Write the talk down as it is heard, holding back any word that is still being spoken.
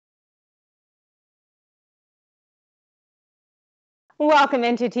Welcome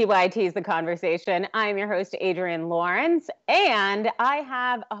into TYT's The Conversation. I'm your host, Adrienne Lawrence, and I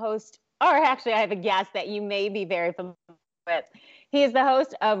have a host, or actually, I have a guest that you may be very familiar with. He is the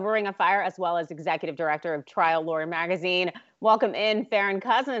host of Ring of Fire, as well as executive director of Trial Lawyer Magazine. Welcome in, Farron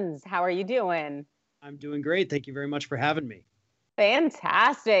Cousins. How are you doing? I'm doing great. Thank you very much for having me.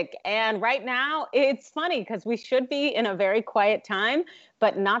 Fantastic. And right now, it's funny because we should be in a very quiet time,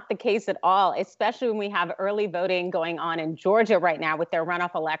 but not the case at all, especially when we have early voting going on in Georgia right now with their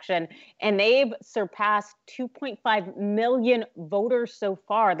runoff election. And they've surpassed 2.5 million voters so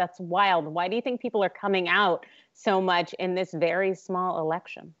far. That's wild. Why do you think people are coming out so much in this very small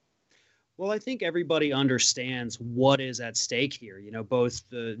election? Well, I think everybody understands what is at stake here. Both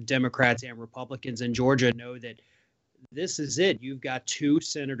the Democrats and Republicans in Georgia know that this is it. You've got two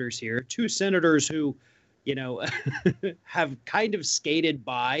senators here, two senators who, you know, have kind of skated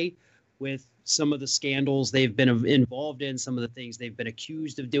by with some of the scandals they've been involved in, some of the things they've been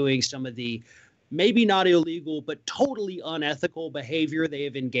accused of doing, some of the maybe not illegal, but totally unethical behavior they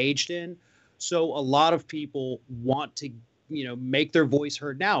have engaged in. So a lot of people want to, make their voice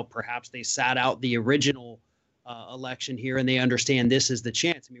heard now. Perhaps they sat out the original election here and they understand this is the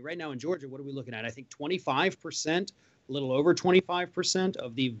chance. I mean, right now in Georgia, what are we looking at? I think 25%, a little over 25%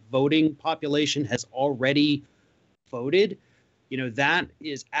 of the voting population has already voted. That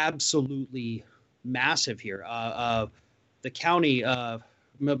is absolutely massive here. The county,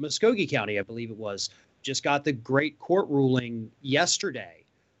 Muskogee County, I believe it was, just got the great court ruling yesterday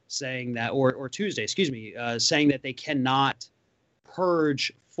saying that, or Tuesday, excuse me, saying that they cannot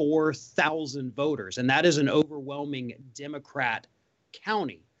purge 4,000 voters. And that is an overwhelming Democrat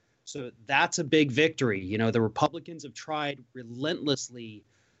county. So that's a big victory. The Republicans have tried relentlessly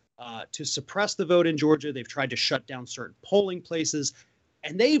to suppress the vote in Georgia. They've tried to shut down certain polling places,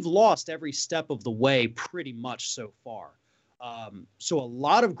 and they've lost every step of the way pretty much so far. So a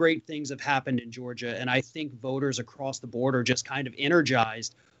lot of great things have happened in Georgia, and I think voters across the board are just kind of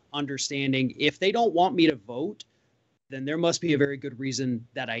energized, understanding if they don't want me to vote, then there must be a very good reason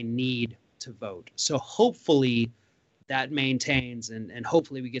that I need to vote. So hopefully that maintains, and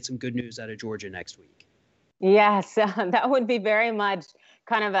hopefully we get some good news out of Georgia next week. Yes, that would be very much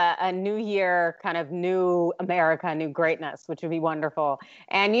kind of a new year, kind of new America, new greatness, which would be wonderful.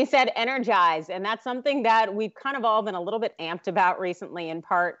 And you said energize, and that's something that we've kind of all been a little bit amped about recently, in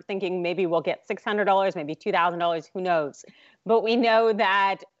part thinking maybe we'll get $600, maybe $2,000, who knows. But we know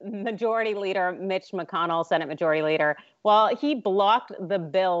that Majority Leader Mitch McConnell, Senate Majority Leader, well, he blocked the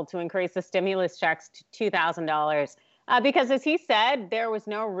bill to increase the stimulus checks to $2,000 because, as he said, there was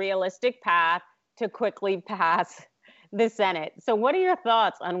no realistic path to quickly pass the Senate. So what are your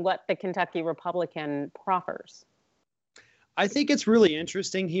thoughts on what the Kentucky Republican proffers? I think it's really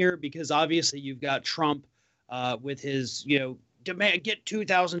interesting here because obviously you've got Trump with his, demand, get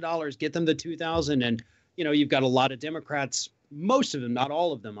 $2,000, get them the 2,000. And, you've got a lot of Democrats, most of them, not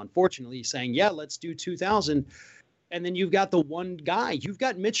all of them, unfortunately, saying, yeah, let's do 2,000. And then you've got the one guy, you've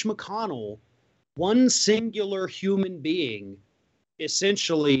got Mitch McConnell, one singular human being,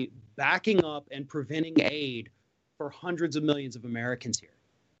 essentially backing up and preventing aid for hundreds of millions of Americans here.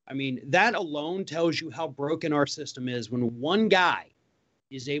 I mean, that alone tells you how broken our system is when one guy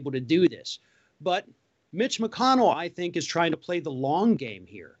is able to do this. But Mitch McConnell, I think, is trying to play the long game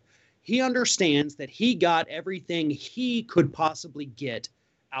here. He understands that he got everything he could possibly get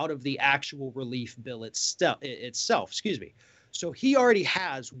out of the actual relief bill itself. So he already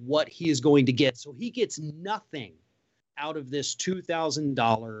has what he is going to get. So he gets nothing out of this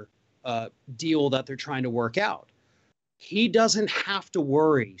 $2,000 deal that they're trying to work out. He doesn't have to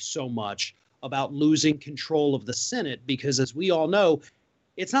worry so much about losing control of the Senate because, as we all know,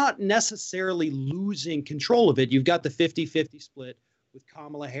 it's not necessarily losing control of it. You've got the 50-50 split with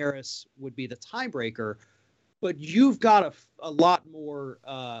Kamala Harris would be the tiebreaker, but you've got a lot more,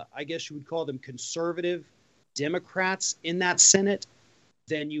 I guess you would call them conservative Democrats in that Senate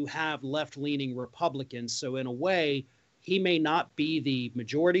than you have left-leaning Republicans. So in a way, he may not be the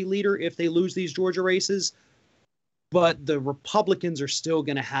majority leader if they lose these Georgia races, but the Republicans are still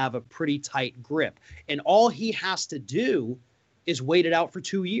going to have a pretty tight grip. And all he has to do is wait it out for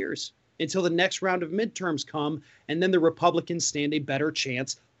 2 years until the next round of midterms come, and then the Republicans stand a better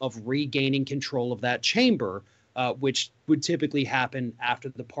chance of regaining control of that chamber, which would typically happen after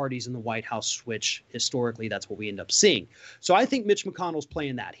the parties in the White House switch. Historically, that's what we end up seeing. So I think Mitch McConnell's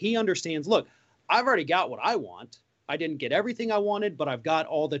playing that. He understands, look, I've already got what I want. I didn't get everything I wanted, but I've got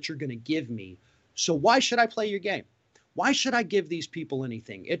all that you're going to give me. So why should I play your game? Why should I give these people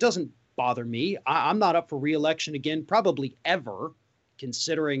anything? It doesn't bother me. I'm not up for re-election again, probably ever,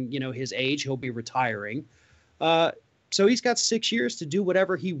 considering, his age. He'll be retiring. So he's got 6 years to do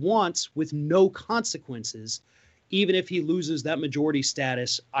whatever he wants with no consequences. Even if he loses that majority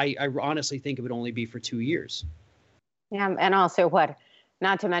status, I honestly think it would only be for 2 years. Yeah, and also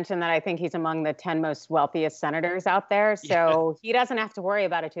not to mention that I think he's among the 10 most wealthiest senators out there. So he doesn't have to worry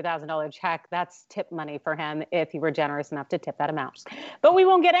about a $2,000 check. That's tip money for him if he were generous enough to tip that amount. But we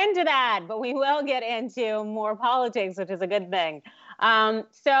won't get into that, but we will get into more politics, which is a good thing.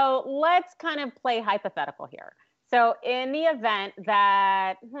 So let's kind of play hypothetical here. So in the event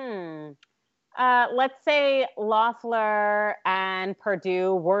that, let's say Loeffler and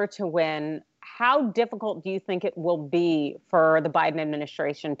Perdue were to win, how difficult do you think it will be for the Biden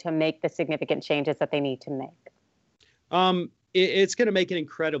administration to make the significant changes that they need to make? It's going to make it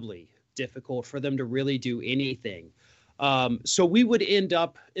incredibly difficult for them to really do anything. So we would end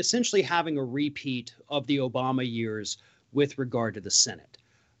up essentially having a repeat of the Obama years with regard to the Senate.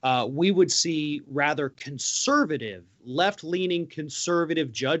 We would see rather conservative, left-leaning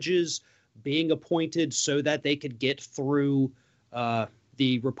conservative judges being appointed so that they could get through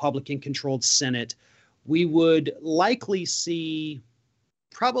the Republican-controlled Senate. We would likely see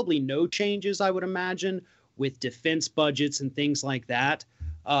probably no changes, I would imagine, with defense budgets and things like that.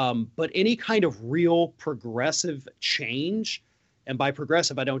 But any kind of real progressive change, and by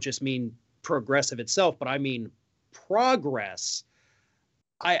progressive, I don't just mean progressive itself, but I mean progress,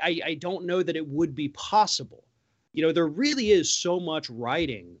 I don't know that it would be possible. You know, there really is so much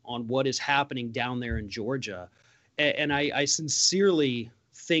riding on what is happening down there in Georgia. And I sincerely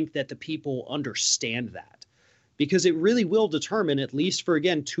think that the people understand that, because it really will determine, at least for,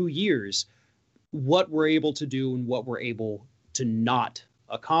 again, 2 years, what we're able to do and what we're able to not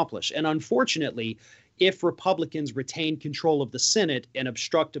accomplish. And unfortunately, if Republicans retain control of the Senate and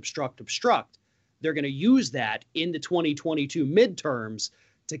obstruct, they're going to use that in the 2022 midterms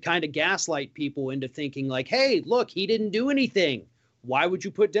to kind of gaslight people into thinking like, hey, look, he didn't do anything. Why would you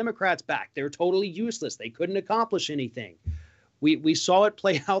put Democrats back? They're totally useless. They couldn't accomplish anything. We saw it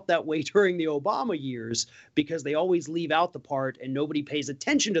play out that way during the Obama years, because they always leave out the part and nobody pays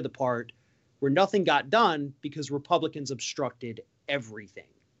attention to the part where nothing got done because Republicans obstructed everything.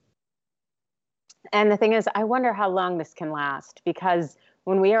 And the thing is, I wonder how long this can last, because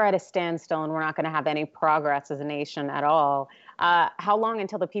when we are at a standstill and we're not going to have any progress as a nation at all, how long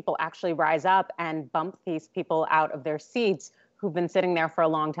until the people actually rise up and bump these people out of their seats who've been sitting there for a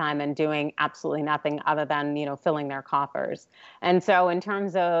long time and doing absolutely nothing other than, filling their coffers? And so in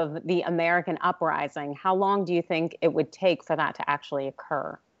terms of the American uprising, how long do you think it would take for that to actually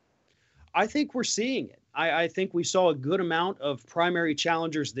occur? I think we're seeing it. I think we saw a good amount of primary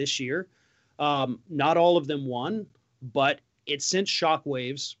challengers this year. Not all of them won, but it sent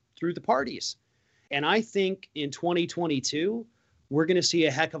shockwaves through the parties. And I think in 2022, we're going to see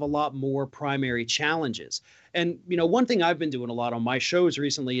a heck of a lot more primary challenges. And, one thing I've been doing a lot on my shows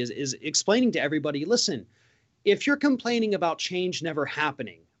recently is explaining to everybody, listen, if you're complaining about change never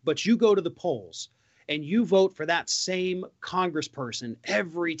happening, but you go to the polls and you vote for that same congressperson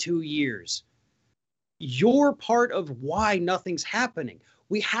every 2 years, you're part of why nothing's happening.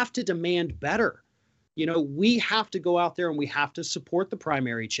 We have to demand better. We have to go out there and we have to support the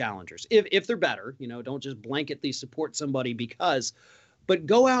primary challengers if they're better. Don't just blanketly support somebody but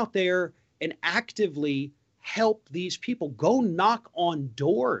go out there and actively help these people. Go knock on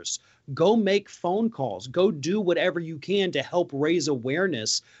doors, go make phone calls, go do whatever you can to help raise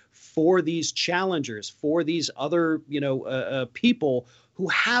awareness for these challengers, for these other, people who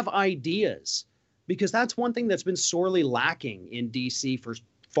have ideas, because that's one thing that's been sorely lacking in DC for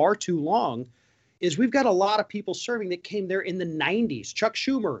far too long. Is we've got a lot of people serving that came there in the 90s. Chuck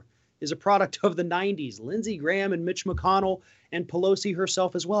Schumer is a product of the 90s. Lindsey Graham and Mitch McConnell and Pelosi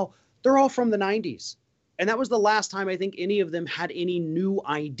herself as well. They're all from the 90s. And that was the last time I think any of them had any new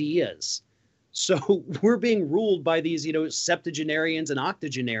ideas. So we're being ruled by these, septuagenarians and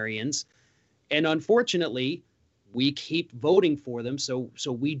octogenarians. And unfortunately, we keep voting for them. So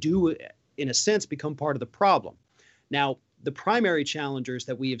we do, in a sense, become part of the problem. Now, the primary challengers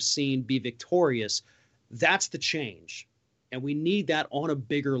that we have seen be victorious, that's the change. And we need that on a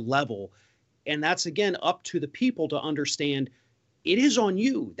bigger level. And that's, again, up to the people to understand it is on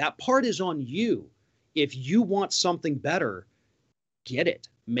you. That part is on you. If you want something better, get it,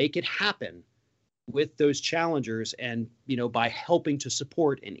 make it happen with those challengers and, by helping to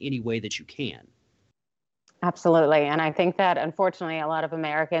support in any way that you can. Absolutely. And I think that, unfortunately, a lot of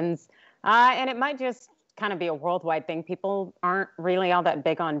Americans, and it might just kind of be a worldwide thing, people aren't really all that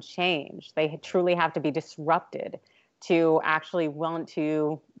big on change. They truly have to be disrupted to actually want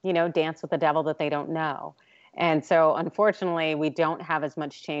to, dance with the devil that they don't know. And so, unfortunately, we don't have as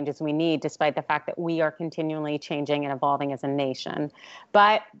much change as we need, despite the fact that we are continually changing and evolving as a nation.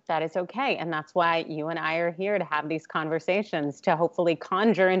 But that is okay. And that's why you and I are here to have these conversations to hopefully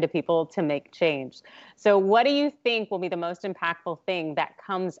conjure into people to make change. So, what do you think will be the most impactful thing that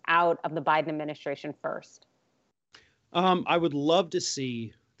comes out of the Biden administration first? I would love to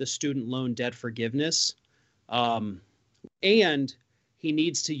see the student loan debt forgiveness. And he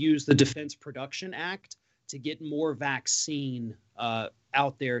needs to use the Defense Production Act to get more vaccine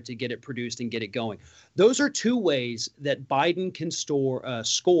out there to get it produced and get it going. Those are two ways that Biden can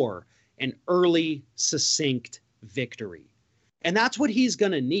score an early, succinct victory. And that's what he's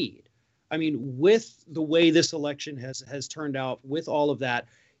going to need. I mean, with the way this election has turned out, with all of that,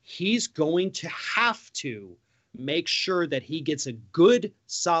 he's going to have to make sure that he gets a good,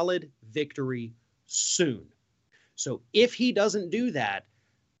 solid victory soon. So if he doesn't do that,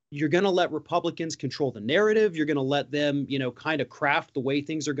 you're going to let Republicans control the narrative. You're going to let them, kind of craft the way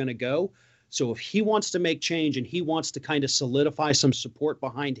things are going to go. So if he wants to make change and he wants to kind of solidify some support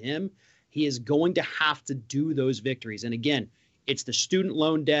behind him, he is going to have to do those victories. And again, it's the student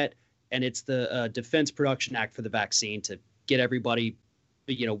loan debt and it's the Defense Production Act for the vaccine to get everybody,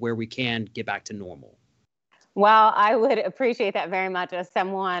 where we can get back to normal. Well, I would appreciate that very much as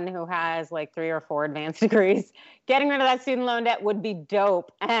someone who has like 3 or 4 advanced degrees. Getting rid of that student loan debt would be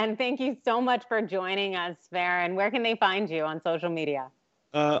dope. And thank you so much for joining us, Farron. Where can they find you on social media?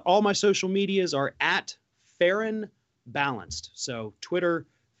 All my social medias are at Farron Balanced. So Twitter,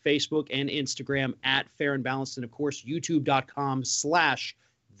 Facebook, and Instagram at Farron Balanced. And of course,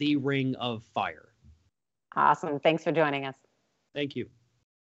 youtube.com/The Ring of Fire. Awesome. Thanks for joining us. Thank you.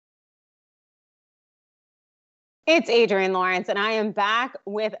 It's Adrienne Lawrence, and I am back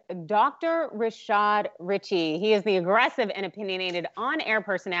with Dr. Rashad Richey. He is the aggressive and opinionated on-air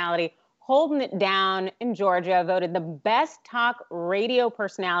personality holding it down in Georgia, voted the best talk radio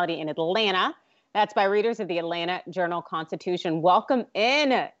personality in Atlanta. That's by readers of the Atlanta Journal-Constitution. Welcome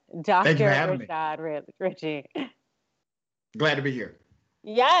in, Dr. Rashad Richey. Glad to be here.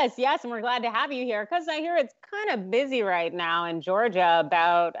 Yes, and we're glad to have you here because I hear it's kind of busy right now in Georgia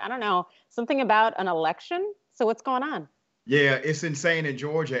about, something about an election. So what's going on? Yeah, it's insane in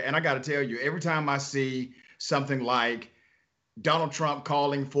Georgia. And I got to tell you, every time I see something like Donald Trump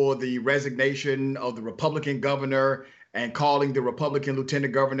calling for the resignation of the Republican governor and calling the Republican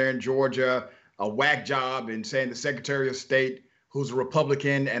lieutenant governor in Georgia a whack job and saying the Secretary of State, who's a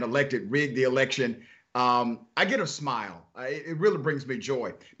Republican and elected, rigged the election, I get a smile. It really brings me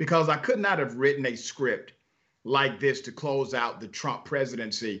joy because I could not have written a script like this to close out the Trump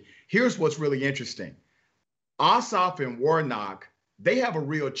presidency. Here's what's really interesting. Ossoff and Warnock, they have a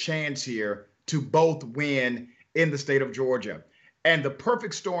real chance here to both win in the state of Georgia. And the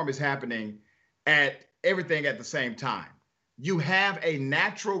perfect storm is happening at everything at the same time. You have a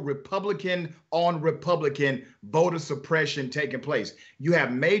natural Republican on Republican voter suppression taking place. You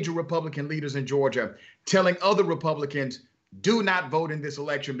have major Republican leaders in Georgia telling other Republicans, do not vote in this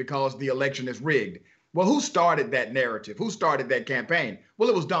election because the election is rigged. Well, who started that narrative? Who started that campaign? Well,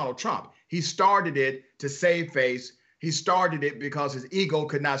 it was Donald Trump. He started it to save face. He started it because his ego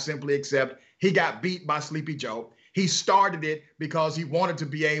could not simply accept he got beat by Sleepy Joe. He started it because he wanted to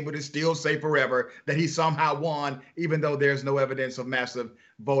be able to still say forever that he somehow won, even though there's no evidence of massive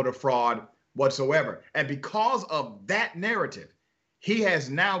voter fraud whatsoever. And because of that narrative, he has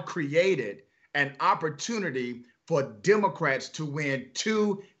now created an opportunity for Democrats to win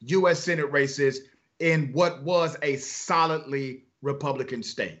 2 U.S. Senate races in what was a solidly Republican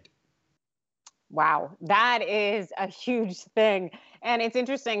state. Wow, that is a huge thing. And it's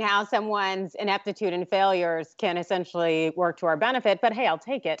interesting how someone's ineptitude and failures can essentially work to our benefit, but hey, I'll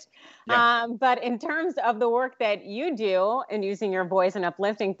take it. Yeah. But in terms of the work that you do in using your voice and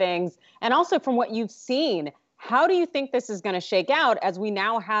uplifting things, and also from what you've seen, how do you think this is going to shake out as we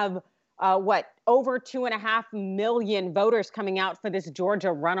now have, over 2.5 million voters coming out for this Georgia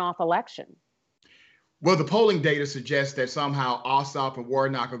runoff election? Well, the polling data suggests that somehow Ossoff and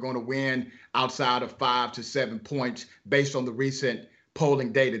Warnock are going to win outside of 5 to 7 points based on the recent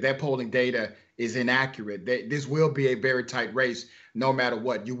polling data. That polling data is inaccurate. This will be a very tight race no matter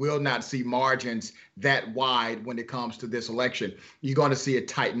what. You will not see margins that wide when it comes to this election. You're going to see it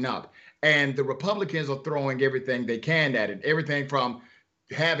tighten up. And the Republicans are throwing everything they can at it, everything from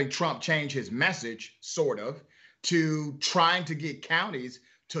having Trump change his message, sort of, to trying to get counties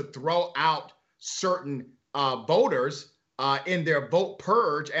to throw out certain voters in their vote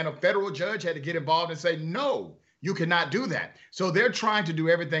purge, and a federal judge had to get involved and say, no, you cannot do that. So they're trying to do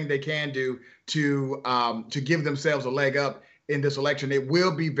everything they can do to give themselves a leg up in this election. It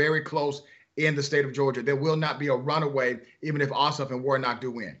will be very close in the state of Georgia. There will not be a runaway, even if Ossoff and Warnock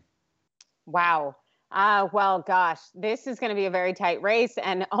do win. Wow. Well, gosh, this is going to be a very tight race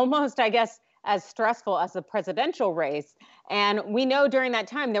and almost, I guess, as stressful as the presidential race. And we know during that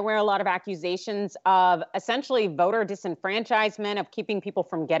time, there were a lot of accusations of essentially voter disenfranchisement, of keeping people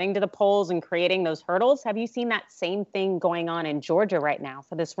from getting to the polls and creating those hurdles. Have you seen that same thing going on in Georgia right now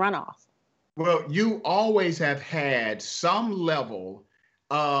for this runoff? Well, you always have had some level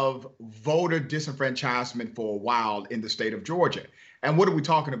of voter disenfranchisement for a while in the state of Georgia. And what are we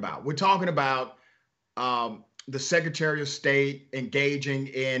talking about? We're talking about the Secretary of State engaging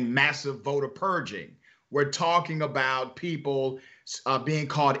in massive voter purging. We're talking about people being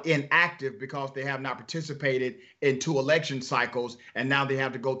called inactive because they have not participated in 2 election cycles, and now they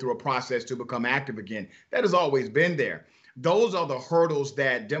have to go through a process to become active again. That has always been there. Those are the hurdles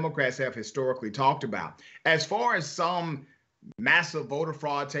that Democrats have historically talked about. As far as some massive voter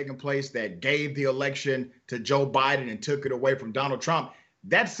fraud taking place that gave the election to Joe Biden and took it away from Donald Trump,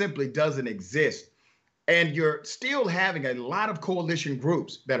 that simply doesn't exist. And you're still having a lot of coalition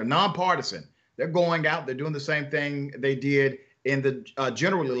groups that are nonpartisan. They're going out, they're doing the same thing they did in the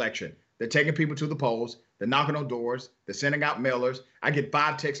general election. They're taking people to the polls, they're knocking on doors, they're sending out mailers. I get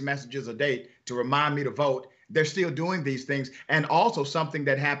 5 text messages a day to remind me to vote. They're still doing these things. And also something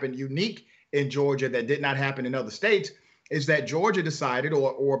that happened unique in Georgia that did not happen in other states is that Georgia decided,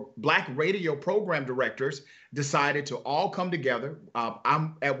 or Black radio program directors decided to all come together.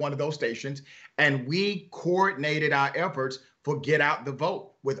 I'm at one of those stations, and we coordinated our efforts for Get Out the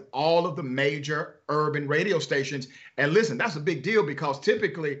Vote with all of the major urban radio stations. And listen, that's a big deal because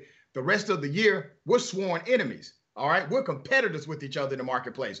typically the rest of the year, we're sworn enemies. All right, we're competitors with each other in the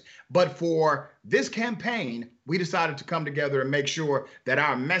marketplace. But for this campaign, we decided to come together and make sure that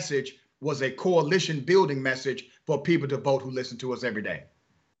our message was a coalition building message for people to vote who listen to us every day.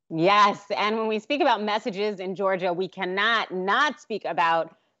 Yes. And when we speak about messages in Georgia, we cannot not speak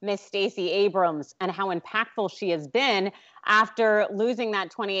about Miss Stacey Abrams and how impactful she has been after losing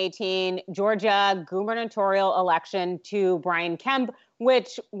that 2018 Georgia gubernatorial election to Brian Kemp,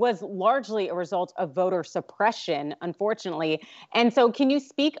 which was largely a result of voter suppression, unfortunately. And so can you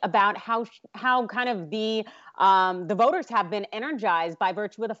speak about how kind of the voters have been energized by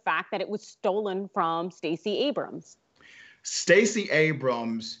virtue of the fact that it was stolen from Stacey Abrams? Stacey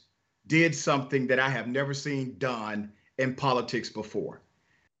Abrams did something that I have never seen done in politics before.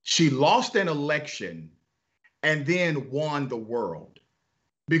 She lost an election and then won the world.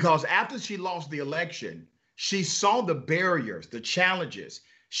 Because after she lost the election, she saw the barriers, the challenges.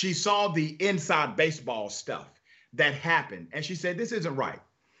 She saw the inside baseball stuff that happened. And she said, this isn't right.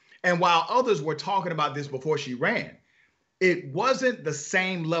 And while others were talking about this before she ran, it wasn't the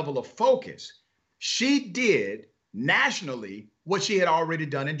same level of focus. She did nationally what she had already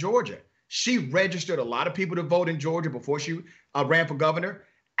done in Georgia. She registered a lot of people to vote in Georgia before she ran for governor.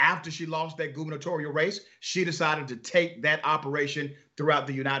 After she lost that gubernatorial race, she decided to take that operation throughout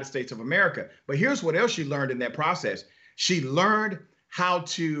the United States of America. But here's what else she learned in that process. She learned how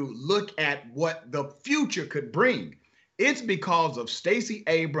to look at what the future could bring. It's because of Stacey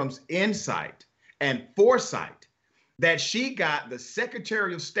Abrams' insight and foresight that she got the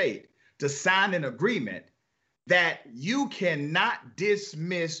Secretary of State to sign an agreement that you cannot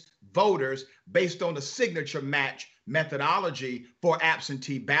dismiss voters based on the signature match methodology for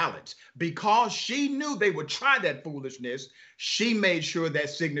absentee ballots. Because she knew they would try that foolishness, she made sure that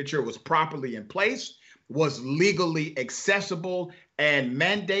signature was properly in place, was legally accessible and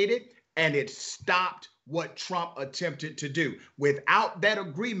mandated, and it stopped what Trump attempted to do. Without that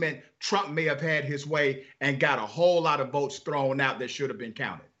agreement, Trump may have had his way and got a whole lot of votes thrown out that should have been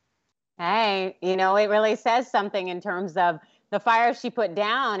counted. Hey, it really says something in terms of the fire she put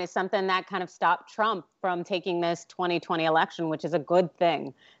down is something that kind of stopped Trump from taking this 2020 election, which is a good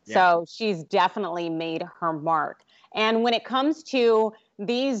thing. Yeah. So she's definitely made her mark. And when it comes to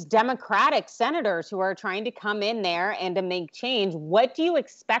these Democratic senators who are trying to come in there and to make change, what do you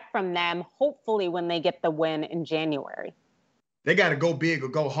expect from them, hopefully, when they get the win in January? They got to go big or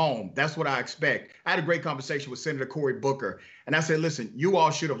go home. That's what I expect. I had a great conversation with Senator Cory Booker, and I said, listen, you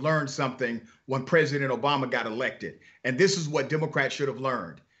all should have learned something when President Obama got elected. And this is what Democrats should have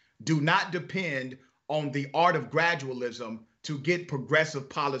learned. Do not depend on the art of gradualism to get progressive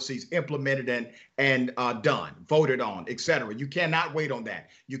policies implemented and done, voted on, et cetera. You cannot wait on that.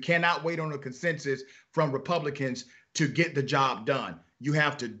 You cannot wait on a consensus from Republicans to get the job done. You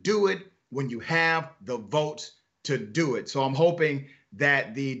have to do it when you have the votes to do it. So I'm hoping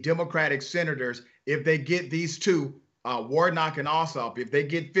that the Democratic senators, if they get these two, Warnock and Ossoff, if they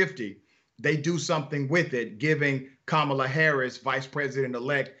get 50, they do something with it, giving Kamala Harris, Vice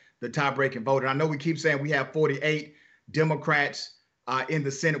President-elect, the tie-breaking vote. And I know we keep saying we have 48 Democrats in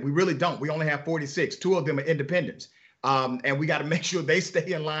the Senate. We really don't. We only have 46. 2 of them are independents. And we got to make sure they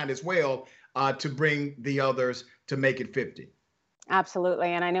stay in line as well to bring the others to make it 50. Absolutely.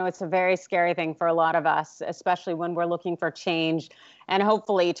 And I know it's a very scary thing for a lot of us, especially when we're looking for change and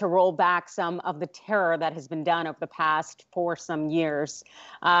hopefully to roll back some of the terror that has been done over the past for some years.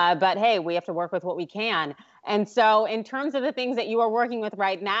 But hey, we have to work with what we can. And so in terms of the things that you are working with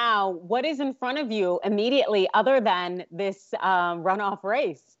right now, what is in front of you immediately other than this runoff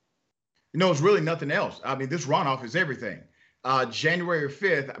race? It's really nothing else. I mean, this runoff is everything. January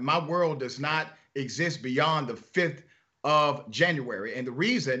 5th, my world does not exist beyond the 5th of January. And the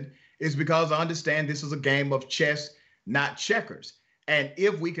reason is because I understand this is a game of chess, not checkers. And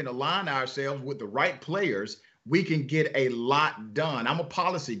if we can align ourselves with the right players, we can get a lot done. I'm a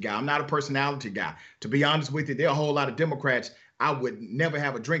policy guy. I'm not a personality guy. To be honest with you, there are a whole lot of Democrats I would never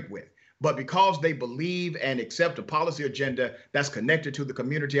have a drink with. But because they believe and accept a policy agenda that's connected to the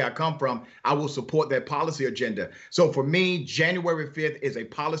community I come from, I will support that policy agenda. So for me, January 5th is a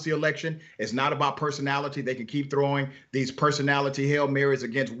policy election. It's not about personality. They can keep throwing these personality Hail Marys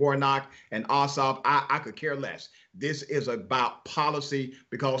against Warnock and Ossoff. I could care less. This is about policy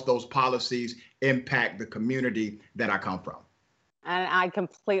because those policies impact the community that I come from. And I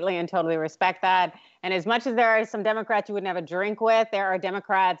completely and totally respect that. And as much as there are some Democrats you wouldn't have a drink with, there are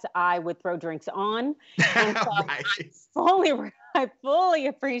Democrats I would throw drinks on. And so right. I fully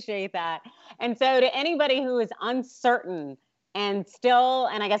appreciate that. And so to anybody who is uncertain and still,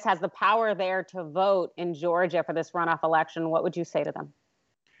 and I guess has the power there to vote in Georgia for this runoff election, what would you say to them?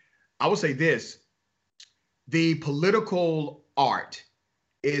 I would say this. The political art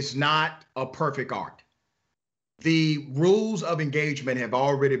is not a perfect art. The rules of engagement have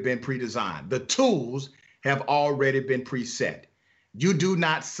already been pre-designed. The tools have already been preset. You do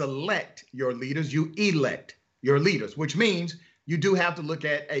not select your leaders, you elect your leaders, which means you do have to look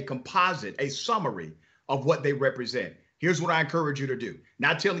at a composite, a summary of what they represent. Here's what I encourage you to do.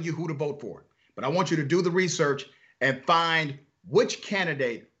 Not telling you who to vote for, but I want you to do the research and find which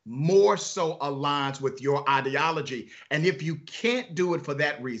candidate more so aligns with your ideology. And if you can't do it for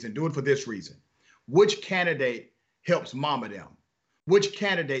that reason, do it for this reason. Which candidate helps mama them? Which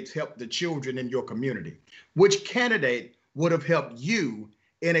candidates help the children in your community? Which candidate would have helped you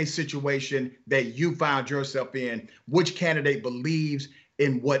in a situation that you found yourself in? Which candidate believes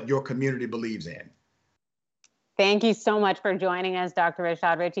in what your community believes in? Thank you so much for joining us, Dr.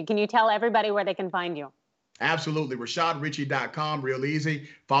 Rashad Richey. Can you tell everybody where they can find you? Absolutely. RashadRichey.com, real easy.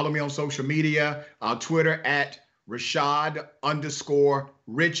 Follow me on social media, Twitter at Rashad_Richey.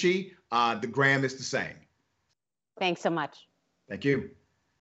 The gram is the same. Thanks so much. Thank you.